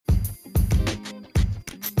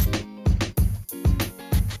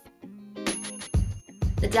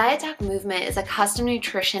The Diet Doc movement is a custom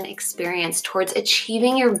nutrition experience towards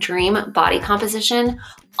achieving your dream body composition,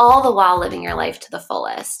 all the while living your life to the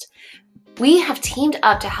fullest. We have teamed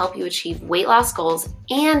up to help you achieve weight loss goals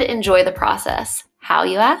and enjoy the process. How,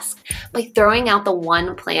 you ask? By throwing out the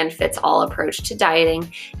one plan fits all approach to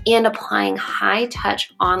dieting and applying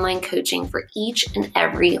high-touch online coaching for each and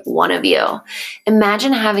every one of you.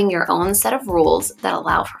 Imagine having your own set of rules that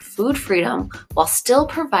allow for food freedom while still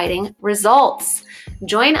providing results.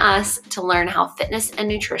 Join us to learn how fitness and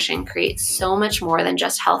nutrition create so much more than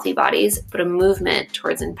just healthy bodies, but a movement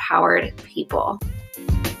towards empowered people.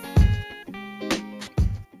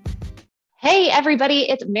 Hey everybody,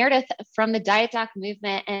 it's Meredith from the Diet Doc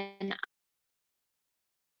movement, and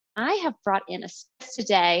I have brought in a guest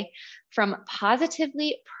today from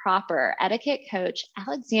Positively Proper etiquette coach,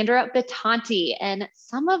 Alexandra Bittanti. And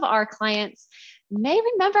some of our clients may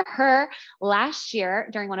remember her last year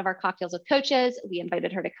during one of our cocktails with coaches. We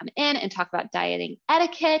invited her to come in and talk about dieting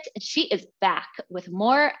etiquette. And she is back with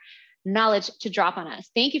more knowledge to drop on us.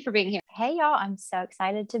 Thank you for being here. Hey y'all, I'm so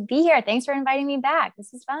excited to be here. Thanks for inviting me back.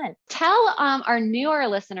 This is fun. Tell our newer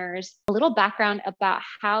listeners a little background about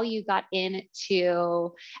how you got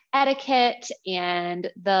into etiquette and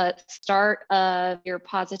the start of your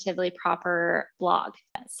Positively Proper blog.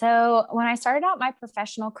 So when I started out my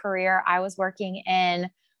professional career, I was working in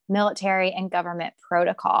military and government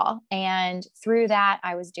protocol. And through that,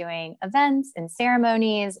 I was doing events and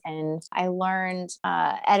ceremonies, and I learned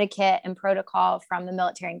etiquette and protocol from the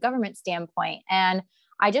military and government standpoint. And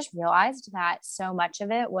I just realized that so much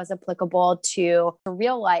of it was applicable to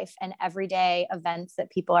real life and everyday events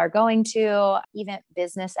that people are going to, even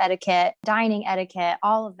business etiquette, dining etiquette,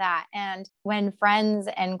 all of that. And when friends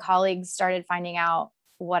and colleagues started finding out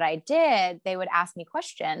what I did, they would ask me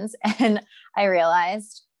questions. And I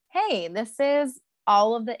realized, hey, this is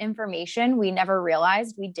all of the information we never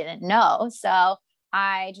realized we didn't know. So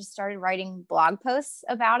I just started writing blog posts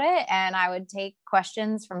about it, and I would take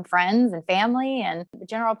questions from friends and family and the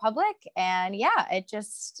general public. And yeah, it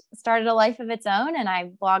just started a life of its own, and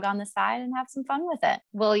I blog on the side and have some fun with it.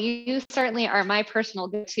 Well, you certainly are my personal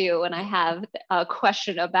go-to when I have a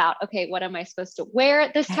question about, okay, what am I supposed to wear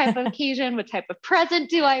at this type of occasion? What type of present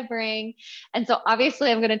do I bring? And so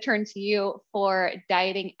obviously I'm going to turn to you for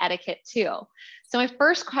dieting etiquette too. So my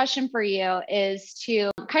first question for you is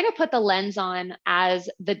to kind of put the lens on as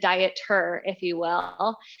the dieter, if you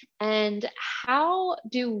will. And how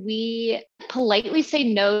do we politely say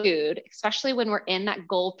no to food, especially when we're in that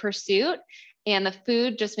goal pursuit and the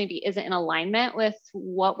food just maybe isn't in alignment with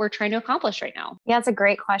what we're trying to accomplish right now? Yeah, it's a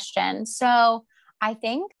great question. So I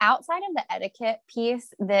think outside of the etiquette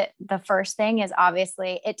piece, that the first thing is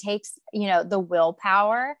obviously it takes, the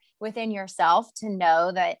willpower within yourself to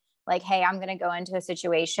know that, like, hey, I'm going to go into a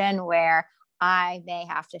situation where I may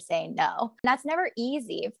have to say no. And that's never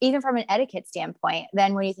easy, even from an etiquette standpoint.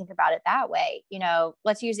 Then when you think about it that way,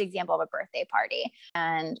 let's use the example of a birthday party,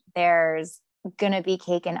 and there's going to be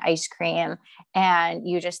cake and ice cream. And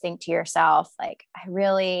you just think to yourself, like,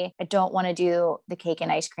 I don't want to do the cake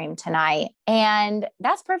and ice cream tonight. And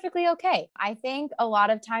that's perfectly okay. I think a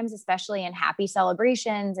lot of times, especially in happy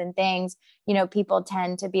celebrations and things, people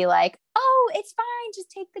tend to be like, oh, it's fine.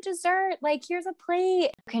 Just take the dessert. Like, here's a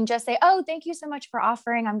plate. You can just say, oh, thank you so much for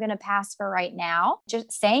offering. I'm going to pass for right now.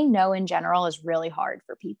 Just saying no in general is really hard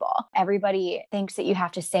for people. Everybody thinks that you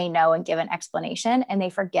have to say no and give an explanation, and they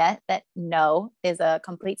forget that no is a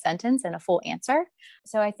complete sentence and a full answer.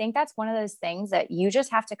 So I think that's one of those things that you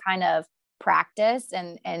just have to kind of practice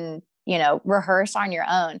and rehearse on your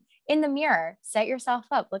own. In the mirror, set yourself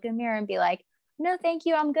up, look in the mirror and be like, no, thank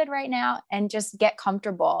you. I'm good right now. And just get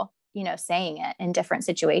comfortable, saying it in different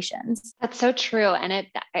situations. That's so true. And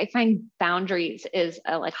I find boundaries is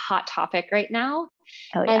a hot topic right now.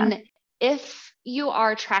 Oh, yeah. And if you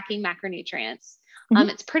are tracking macronutrients,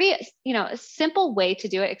 it's pretty, a simple way to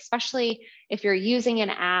do it, especially if you're using an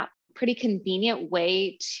app, pretty convenient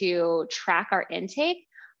way to track our intake.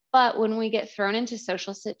 But when we get thrown into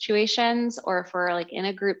social situations, or if we're in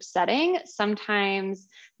a group setting, sometimes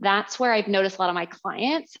that's where I've noticed a lot of my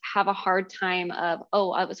clients have a hard time of,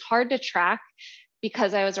 it was hard to track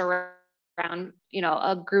because I was around,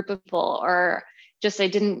 a group of people, or just I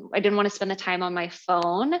didn't want to spend the time on my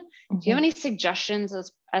phone. Mm-hmm. Do you have any suggestions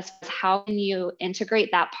as how can you integrate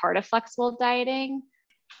that part of flexible dieting?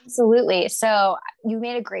 Absolutely. So you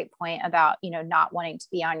made a great point about, not wanting to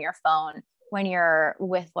be on your phone when you're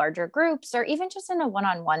with larger groups, or even just in a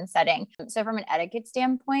one-on-one setting. So from an etiquette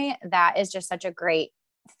standpoint, that is just such a great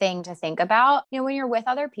thing to think about. When you're with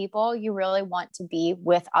other people, you really want to be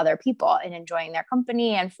with other people and enjoying their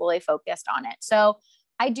company and fully focused on it. So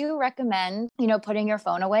I do recommend, putting your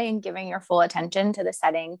phone away and giving your full attention to the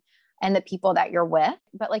setting and the people that you're with.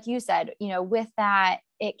 But like you said, with that,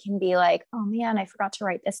 it can be like, oh man, I forgot to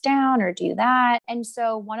write this down or do that. And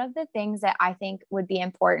so one of the things that I think would be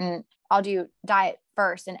important, I'll do diet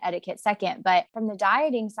first and etiquette second. But from the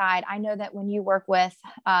dieting side, I know that when you work with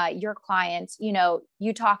your clients,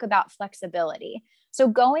 you talk about flexibility. So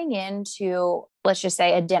going into, let's just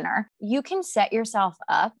say, a dinner, you can set yourself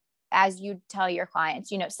up as you tell your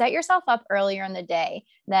clients, set yourself up earlier in the day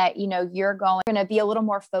that, you're going to be a little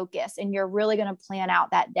more focused and you're really going to plan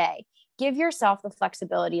out that day. Give yourself the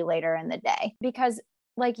flexibility later in the day, because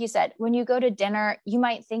like you said, when you go to dinner, you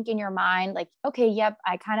might think in your mind, like, okay, yep,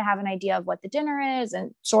 I kind of have an idea of what the dinner is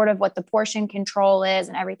and sort of what the portion control is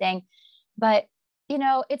and everything. But,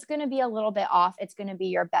 it's going to be a little bit off. It's going to be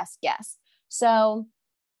your best guess. So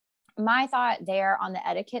my thought there on the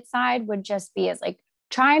etiquette side would just be is like,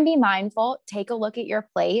 try and be mindful, take a look at your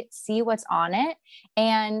plate, see what's on it.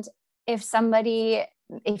 And if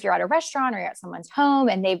you're at a restaurant or you're at someone's home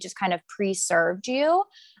and they've just kind of pre-served you,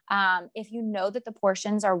 if you know that the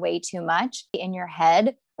portions are way too much in your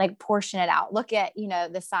head, like portion it out, look at,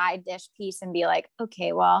 the side dish piece and be like,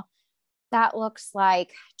 okay, well, that looks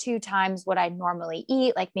like 2 times what I'd normally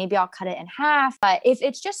eat. Like maybe I'll cut it in half. But if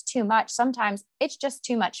it's just too much, sometimes it's just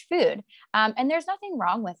too much food. And there's nothing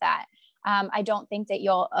wrong with that. I don't think that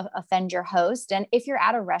you'll offend your host. And if you're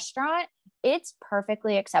at a restaurant, it's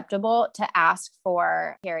perfectly acceptable to ask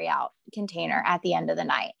for carry-out container at the end of the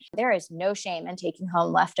night. There is no shame in taking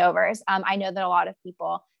home leftovers. I know that a lot of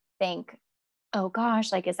people think, oh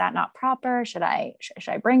gosh, like, is that not proper? Should I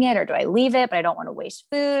bring it or do I leave it? But I don't want to waste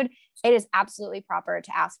food. It is absolutely proper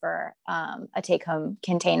to ask for a take-home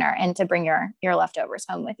container and to bring your leftovers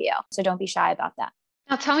home with you. So don't be shy about that.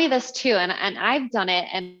 Now tell me this too, and I've done it,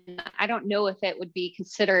 and I don't know if it would be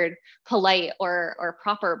considered polite or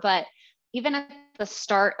proper, but even at the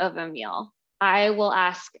start of a meal, I will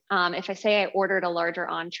ask, if I say I ordered a larger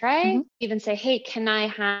entree, even say, hey, can I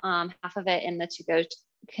have half of it in the to-go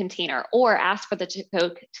container, or ask for the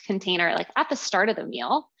to-go container like at the start of the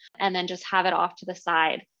meal, and then just have it off to the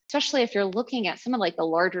side. Especially if you're looking at some of like the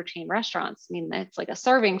larger chain restaurants. I mean, it's like a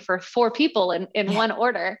serving for 4 people in one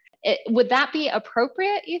order. Would that be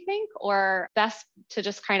appropriate, you think, or best to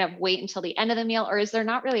just kind of wait until the end of the meal? Or is there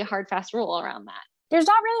not really a hard, fast rule around that? There's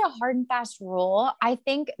not really a hard and fast rule. I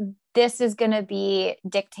think this is going to be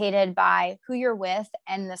dictated by who you're with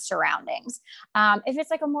and the surroundings. If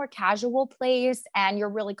it's like a more casual place and you're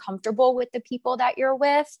really comfortable with the people that you're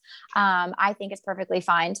with, I think it's perfectly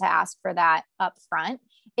fine to ask for that up front.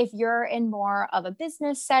 If you're in more of a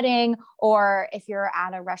business setting, or if you're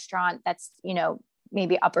at a restaurant that's,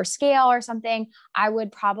 maybe upper scale or something, I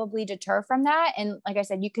would probably deter from that. And like I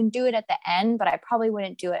said, you can do it at the end, but I probably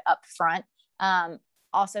wouldn't do it up front.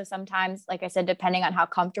 Also, sometimes, like I said, depending on how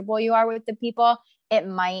comfortable you are with the people, it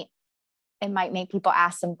might make people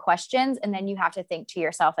ask some questions. And then you have to think to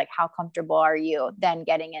yourself, like, how comfortable are you then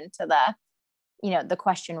getting into the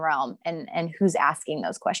question realm and who's asking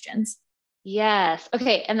those questions? Yes.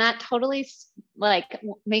 Okay. And that totally like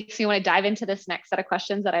makes me want to dive into this next set of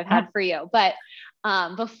questions that I've had for you. But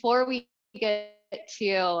before we get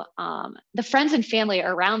to the friends and family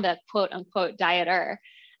around the quote unquote dieter,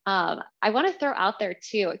 I want to throw out there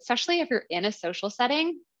too, especially if you're in a social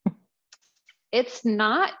setting, it's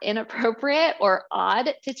not inappropriate or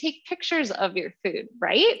odd to take pictures of your food,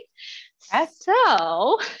 right? Yes.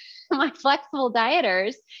 So my flexible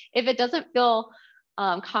dieters, if it doesn't feel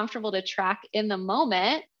comfortable to track in the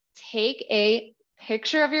moment, take a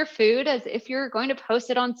picture of your food as if you're going to post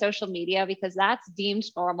it on social media, because that's deemed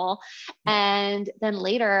normal. And then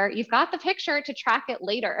later you've got the picture to track it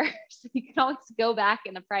later. So you can always go back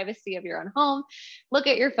in the privacy of your own home, look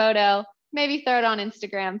at your photo, maybe throw it on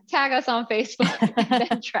Instagram, tag us on Facebook, and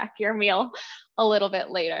then track your meal a little bit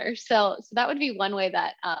later. So that would be one way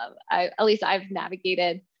that at least I've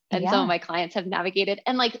navigated, and some of my clients have navigated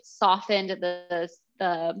and like softened the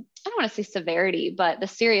I don't want to say severity, but the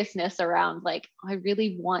seriousness around like, I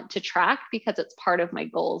really want to track because it's part of my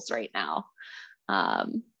goals right now.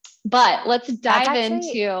 But let's dive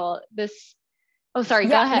into this. Oh, sorry.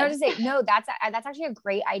 Go ahead. That's actually a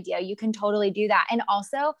great idea. You can totally do that. And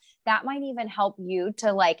also that might even help you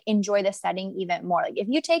to like enjoy the setting even more. Like if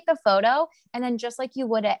you take the photo and then just like you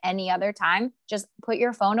would at any other time, just put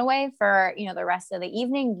your phone away for, the rest of the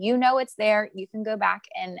evening, it's there. You can go back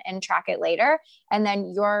and track it later. And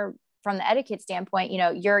then from the etiquette standpoint,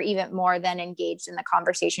 you're even more than engaged in the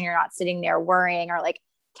conversation. You're not sitting there worrying or like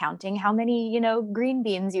counting how many, green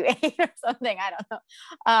beans you ate or something. I don't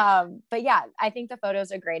know. But yeah, I think the photo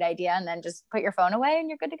is a great idea. And then just put your phone away and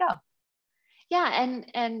you're good to go. Yeah.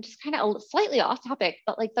 And just kind of slightly off topic,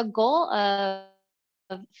 but like the goal of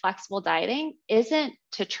flexible dieting isn't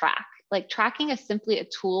to track. Like tracking is simply a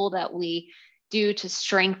tool that we do to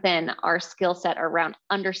strengthen our skill set around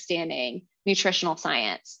understanding nutritional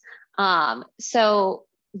science. So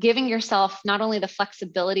giving yourself not only the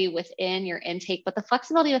flexibility within your intake, but the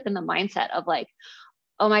flexibility within the mindset of like,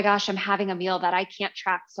 oh my gosh, I'm having a meal that I can't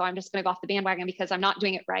track, so I'm just going to go off the bandwagon because I'm not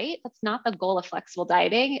doing it right. That's not the goal of flexible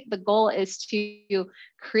dieting. The goal is to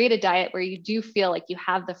create a diet where you do feel like you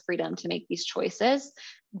have the freedom to make these choices.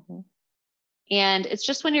 Mm-hmm. And it's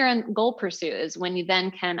just when you're in goal pursuit is when you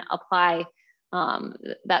then can apply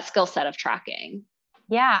that skill set of tracking.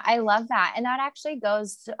 Yeah, I love that. And that actually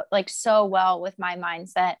goes like so well with my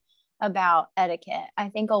mindset about etiquette. I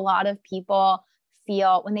think a lot of people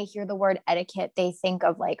feel when they hear the word etiquette, they think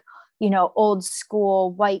of like, old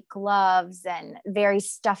school white gloves and very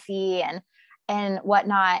stuffy and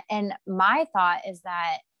whatnot. And my thought is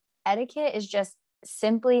that etiquette is just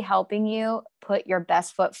simply helping you put your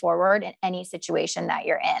best foot forward in any situation that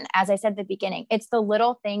you're in. As I said at the beginning, it's the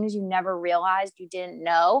little things you never realized you didn't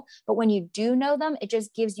know, but when you do know them, it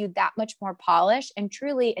just gives you that much more polish. And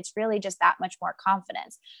truly, it's really just that much more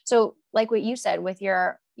confidence. So like what you said with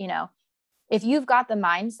your, if you've got the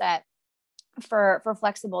mindset for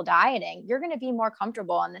flexible dieting, you're going to be more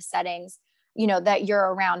comfortable in the settings, that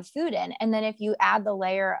you're around food in. And then if you add the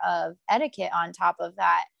layer of etiquette on top of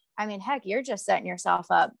that, I mean, heck, you're just setting yourself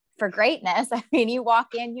up for greatness. I mean, you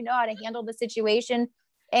walk in, you know how to handle the situation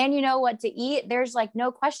and you know what to eat. There's like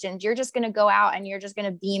no questions. You're just going to go out and you're just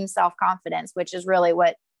going to beam self-confidence, which is really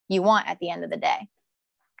what you want at the end of the day.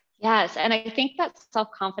 Yes. And I think that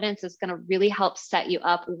self-confidence is going to really help set you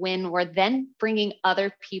up when we're then bringing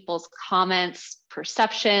other people's comments,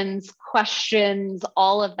 perceptions, questions,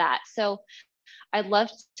 all of that. So I'd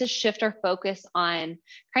love to shift our focus on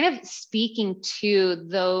kind of speaking to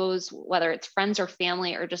those, whether it's friends or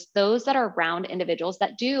family, or just those that are around individuals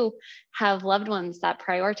that do have loved ones that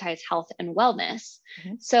prioritize health and wellness.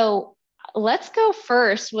 Mm-hmm. So let's go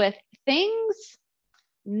first with things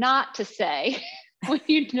not to say when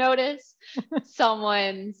you notice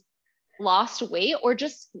someone's lost weight, or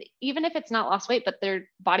just even if it's not lost weight, but their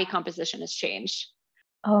body composition has changed.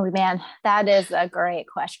 Oh man, that is a great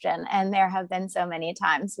question. And there have been so many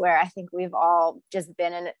times where I think we've all just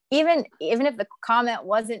been in, even if the comment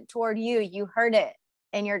wasn't toward you, you heard it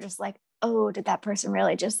and you're just like, oh, did that person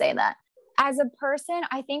really just say that? As a person,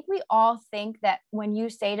 I think we all think that when you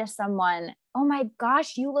say to someone, oh my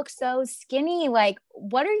gosh, you look so skinny. Like,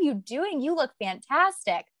 what are you doing? You look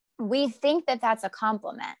fantastic. We think that that's a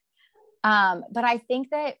compliment. But I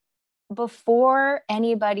think that before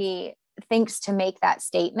anybody thinks to make that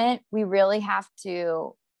statement, we really have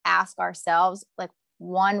to ask ourselves, like,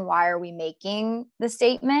 one, why are we making the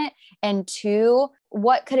statement? And two,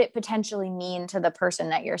 what could it potentially mean to the person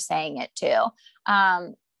that you're saying it to?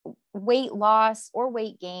 Weight loss or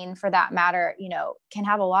weight gain, for that matter, can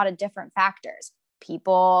have a lot of different factors.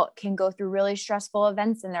 People can go through really stressful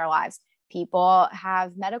events in their lives. People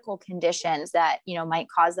have medical conditions that, might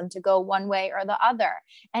cause them to go one way or the other.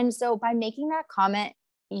 And so by making that comment,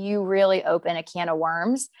 you really open a can of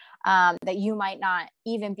worms that you might not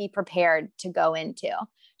even be prepared to go into.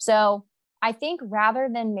 So I think rather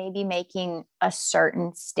than maybe making a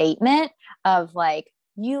certain statement of like,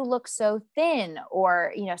 you look so thin,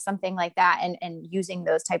 or, something like that, and using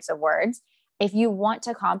those types of words, if you want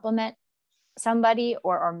to compliment somebody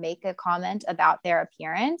or make a comment about their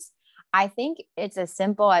appearance, I think it's as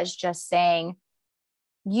simple as just saying,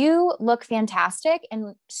 you look fantastic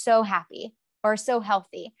and so happy, or so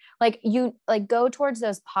healthy. Like, you like go towards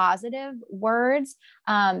those positive words,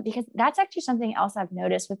 because that's actually something else I've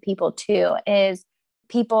noticed with people too, is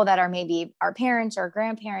people that are maybe our parents or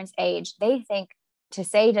grandparents' age, they think to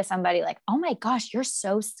say to somebody like, oh my gosh, you're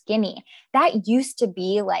so skinny. That used to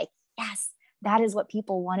be like, yes, that is what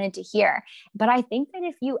people wanted to hear. But I think that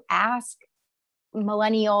if you ask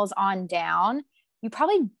millennials on down, you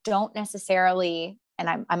probably don't necessarily,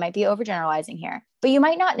 and I might be overgeneralizing here, but you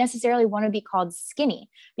might not necessarily want to be called skinny,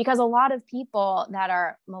 because a lot of people that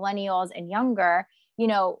are millennials and younger,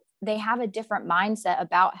 they have a different mindset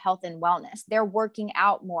about health and wellness. They're working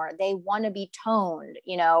out more. They want to be toned,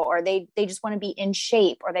 or they just want to be in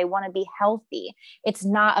shape, or they want to be healthy. It's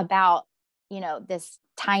not about, this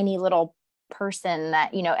tiny little person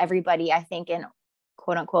that, everybody, I think, in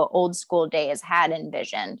quote unquote old school days had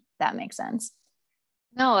envisioned. That makes sense.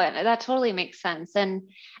 No, that totally makes sense. And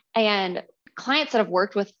clients that have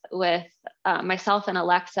worked with myself and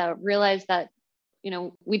Alexa realize that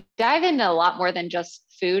we dive into a lot more than just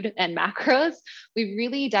food and macros. We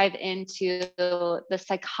really dive into the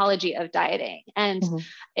psychology of dieting. And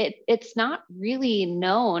it's not really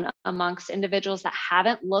known amongst individuals that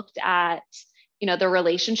haven't looked at, their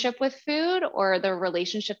relationship with food or the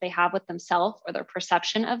relationship they have with themselves or their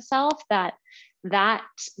perception of self, that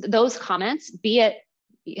those comments, be it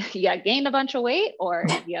you gained a bunch of weight or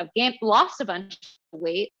you have lost a bunch of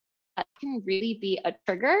weight, that can really be a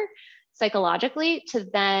trigger psychologically to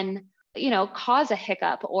then, cause a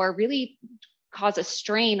hiccup or really cause a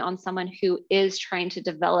strain on someone who is trying to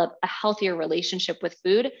develop a healthier relationship with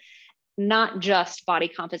food, not just body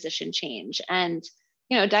composition change. And,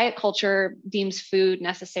 diet culture deems food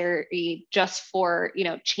necessary just for,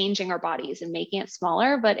 changing our bodies and making it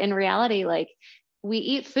smaller. But in reality, like, we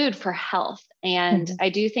eat food for health. And I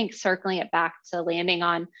do think circling it back to landing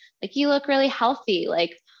on, like, you look really healthy,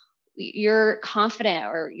 like you're confident,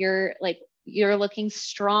 or you're looking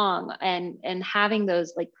strong, and having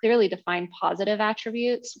those like clearly defined positive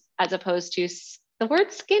attributes, as opposed to the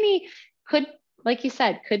word skinny could, like you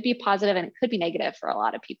said, could be positive and it could be negative for a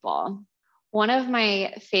lot of people. One of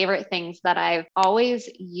my favorite things that I've always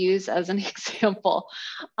used as an example,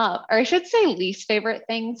 or I should say least favorite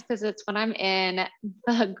things, because it's when I'm in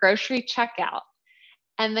the grocery checkout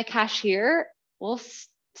and the cashier will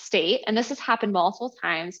state, and this has happened multiple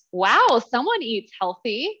times, "Wow, someone eats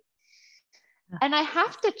healthy." And I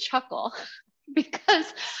have to chuckle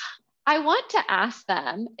because I want to ask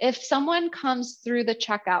them, if someone comes through the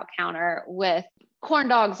checkout counter with corn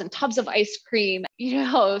dogs and tubs of ice cream,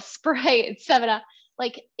 Sprite and 7-Up,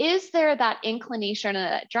 like, is there that inclination and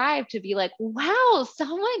that drive to be like, "Wow,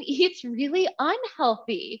 someone eats really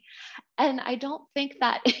unhealthy"? And I don't think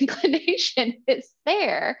that inclination is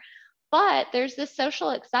there, but there's this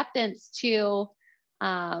social acceptance to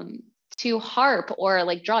harp or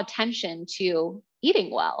like draw attention to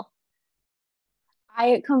eating well.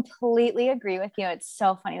 I completely agree with you. It's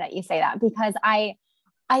so funny that you say that, because I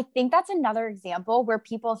think that's another example where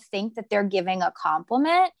people think that they're giving a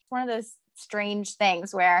compliment. It's one of those strange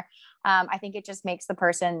things where I think it just makes the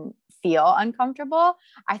person feel uncomfortable.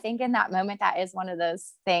 I think in that moment, that is one of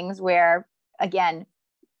those things where, again,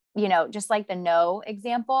 just like the no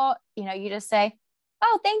example, you just say,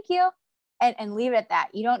 "Oh, thank you." And leave it at that.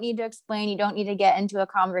 You don't need to explain. You don't need to get into a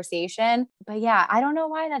conversation. But yeah, I don't know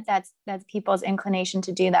why that's people's inclination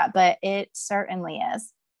to do that, but it certainly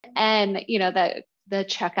is. And, the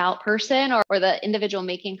checkout person or the individual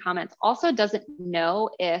making comments also doesn't know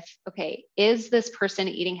if, okay, is this person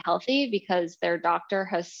eating healthy because their doctor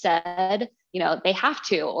has said, they have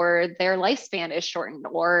to, or their lifespan is shortened,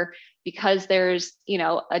 or because there's,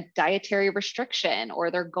 a dietary restriction, or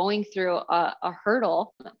they're going through a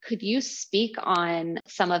hurdle. Could you speak on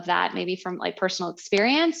some of that, maybe from like personal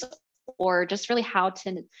experience, or just really how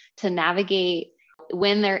to navigate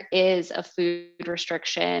when there is a food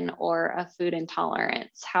restriction or a food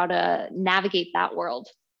intolerance, how to navigate that world?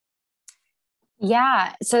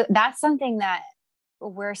 Yeah. So that's something that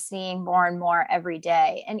we're seeing more and more every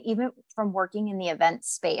day. And even from working in the event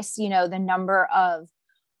space, the number of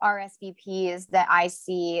RSVPs that I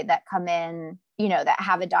see that come in, that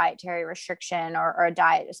have a dietary restriction or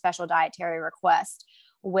a special dietary request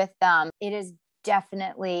with them, it is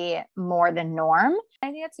definitely more than norm. I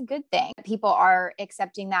think that's a good thing. People are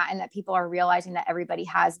accepting that, and that people are realizing that everybody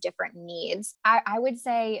has different needs. I would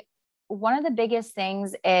say one of the biggest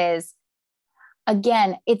things is,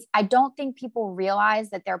 again, I don't think people realize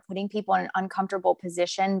that they're putting people in an uncomfortable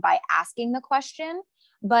position by asking the question.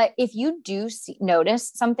 But if you do notice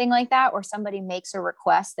something like that, or somebody makes a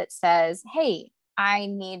request that says, "Hey, I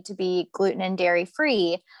need to be gluten and dairy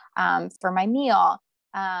free for my meal,"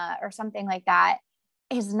 or something like that,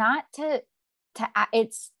 is not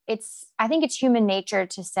it's I think it's human nature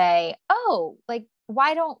to say, "Oh, like,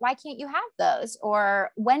 why can't you have those?"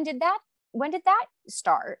 Or when did that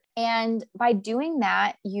start? And by doing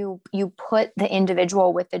that, you put the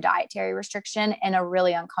individual with the dietary restriction in a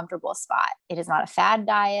really uncomfortable spot. It is not a fad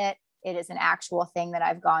diet. It is an actual thing that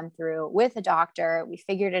I've gone through with a doctor. We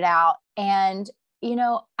figured it out. And,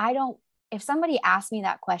 if somebody asked me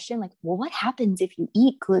that question, like, "Well, what happens if you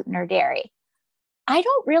eat gluten or dairy?" I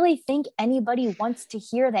don't really think anybody wants to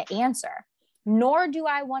hear the answer, nor do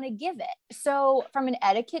I want to give it. So from an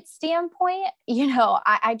etiquette standpoint,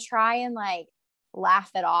 I try and like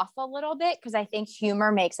laugh it off a little bit, because I think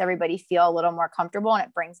humor makes everybody feel a little more comfortable and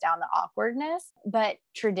it brings down the awkwardness. But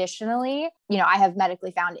traditionally, I have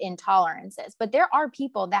medically found intolerances, but there are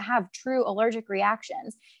people that have true allergic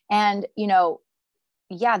reactions. And,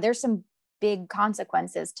 yeah, there's some big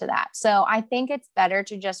consequences to that. So I think it's better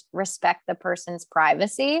to just respect the person's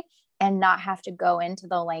privacy and not have to go into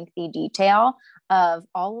the lengthy detail of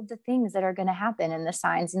all of the things that are going to happen and the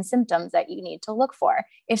signs and symptoms that you need to look for.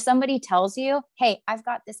 If somebody tells you, hey, I've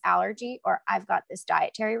got this allergy or I've got this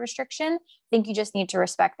dietary restriction, I think you just need to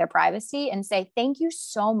respect their privacy and say, thank you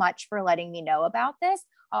so much for letting me know about this.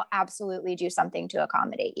 I'll absolutely do something to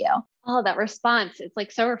accommodate you. Oh, that response. It's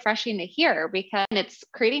like so refreshing to hear, because it's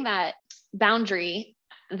creating that boundary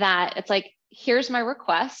that it's like, here's my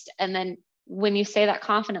request. And then when you say that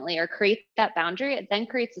confidently or create that boundary, it then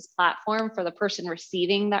creates this platform for the person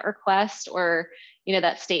receiving that request or,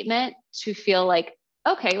 that statement to feel like,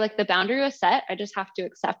 okay, like the boundary was set. I just have to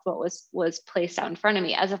accept what was placed out in front of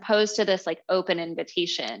me, as opposed to this like open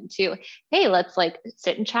invitation to, hey, let's like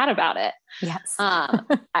sit and chat about it. Yes.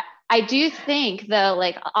 I do think though,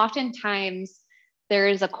 like oftentimes there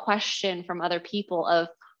is a question from other people of,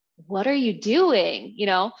 what are you doing?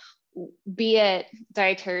 Be it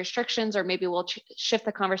dietary restrictions, or maybe we'll shift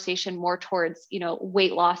the conversation more towards,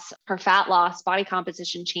 weight loss or fat loss, body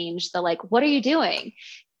composition change. The like, what are you doing?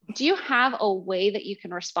 Do you have a way that you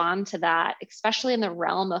can respond to that, especially in the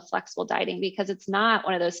realm of flexible dieting? Because it's not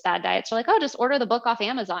one of those fad diets. You're like, oh, just order the book off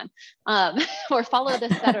Amazon, or follow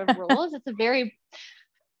this set of rules. It's a very,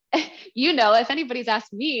 if anybody's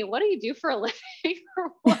asked me, what do you do for a living?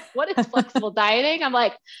 Or what is flexible dieting? I'm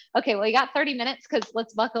like, okay, well, you got 30 minutes because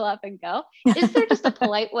let's buckle up and go. Is there just a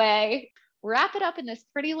polite way, wrap it up in this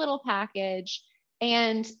pretty little package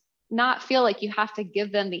and not feel like you have to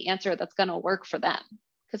give them the answer that's going to work for them?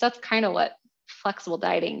 Because that's kind of what flexible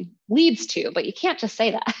dieting leads to, but you can't just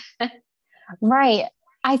say that. Right.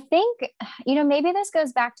 I think, maybe this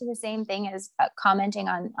goes back to the same thing as commenting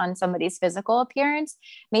on somebody's physical appearance.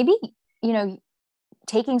 Maybe,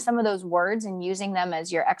 taking some of those words and using them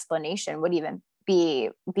as your explanation would even be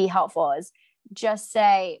helpful. Is just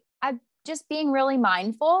say, I'm just being really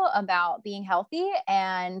mindful about being healthy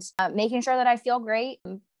and making sure that I feel great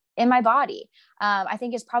in my body. I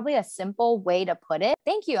think is probably a simple way to put it.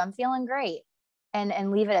 Thank you. I'm feeling great.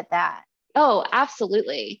 And leave it at that. Oh,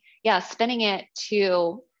 absolutely. Yeah. Spinning it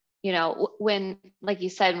to, when, like you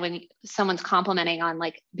said, when someone's complimenting on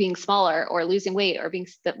like being smaller or losing weight or being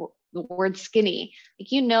the word skinny,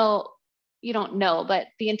 like, you don't know, but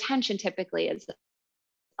the intention typically is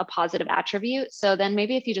a positive attribute. So then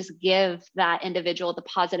maybe if you just give that individual the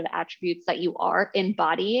positive attributes that you are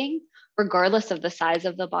embodying, regardless of the size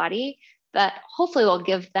of the body, that hopefully will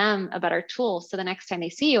give them a better tool. So the next time they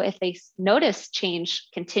see you, if they notice change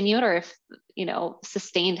continued, or if,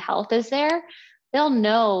 sustained health is there, they'll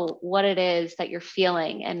know what it is that you're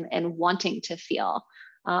feeling and wanting to feel,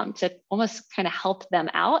 to almost kind of help them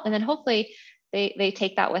out. And then hopefully they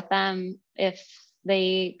take that with them if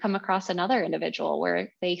they come across another individual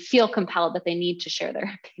where they feel compelled that they need to share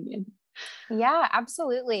their opinion. Yeah,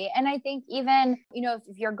 absolutely. And I think even,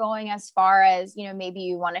 if you're going as far as, maybe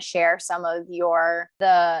you want to share some of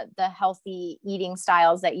the healthy eating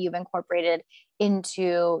styles that you've incorporated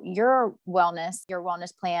into your wellness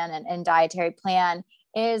plan and dietary plan,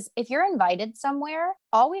 is if you're invited somewhere,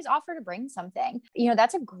 always offer to bring something.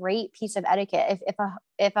 That's a great piece of etiquette.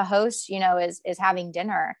 If a host, is having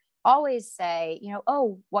dinner, always say,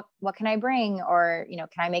 oh, what can I bring? Or,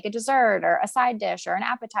 can I make a dessert or a side dish or an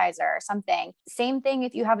appetizer or something? Same thing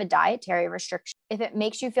if you have a dietary restriction. If it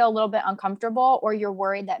makes you feel a little bit uncomfortable, or you're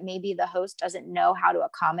worried that maybe the host doesn't know how to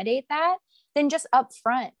accommodate that, then just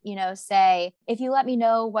upfront, say, if you let me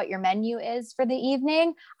know what your menu is for the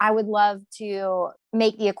evening, I would love to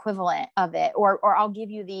make the equivalent of it, or I'll give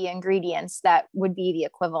you the ingredients that would be the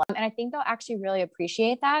equivalent. And I think they'll actually really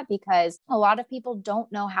appreciate that, because a lot of people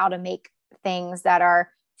don't know how to make things that are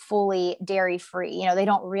fully dairy free. They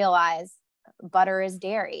don't realize butter is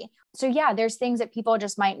dairy. So yeah, there's things that people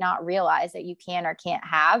just might not realize that you can or can't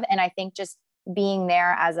have. And I think just being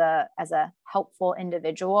there as a helpful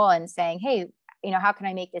individual and saying, hey, how can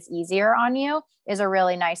I make this easier on you, is a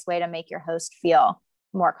really nice way to make your host feel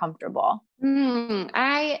more comfortable.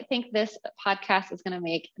 I think this podcast is going to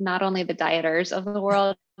make not only the dieters of the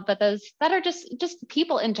world, but those that are just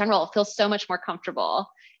people in general feel so much more comfortable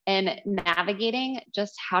in navigating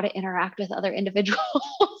just how to interact with other individuals,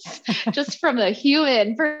 just from a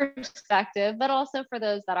human perspective, but also for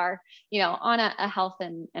those that are, on a health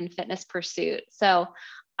and fitness pursuit. So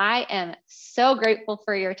I am so grateful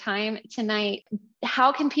for your time tonight.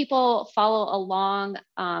 How can people follow along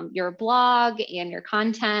your blog and your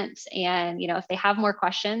content? And, if they have more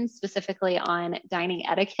questions specifically on dining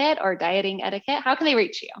etiquette or dieting etiquette, how can they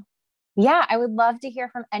reach you? Yeah, I would love to hear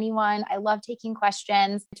from anyone. I love taking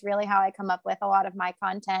questions. It's really how I come up with a lot of my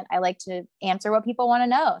content. I like to answer what people want to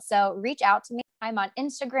know. So reach out to me. I'm on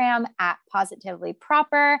Instagram at Positively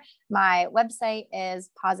Proper. My website is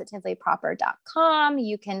positivelyproper.com.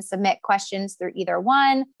 You can submit questions through either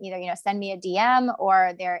one, send me a DM,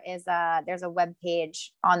 or there's a web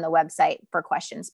page on the website for questions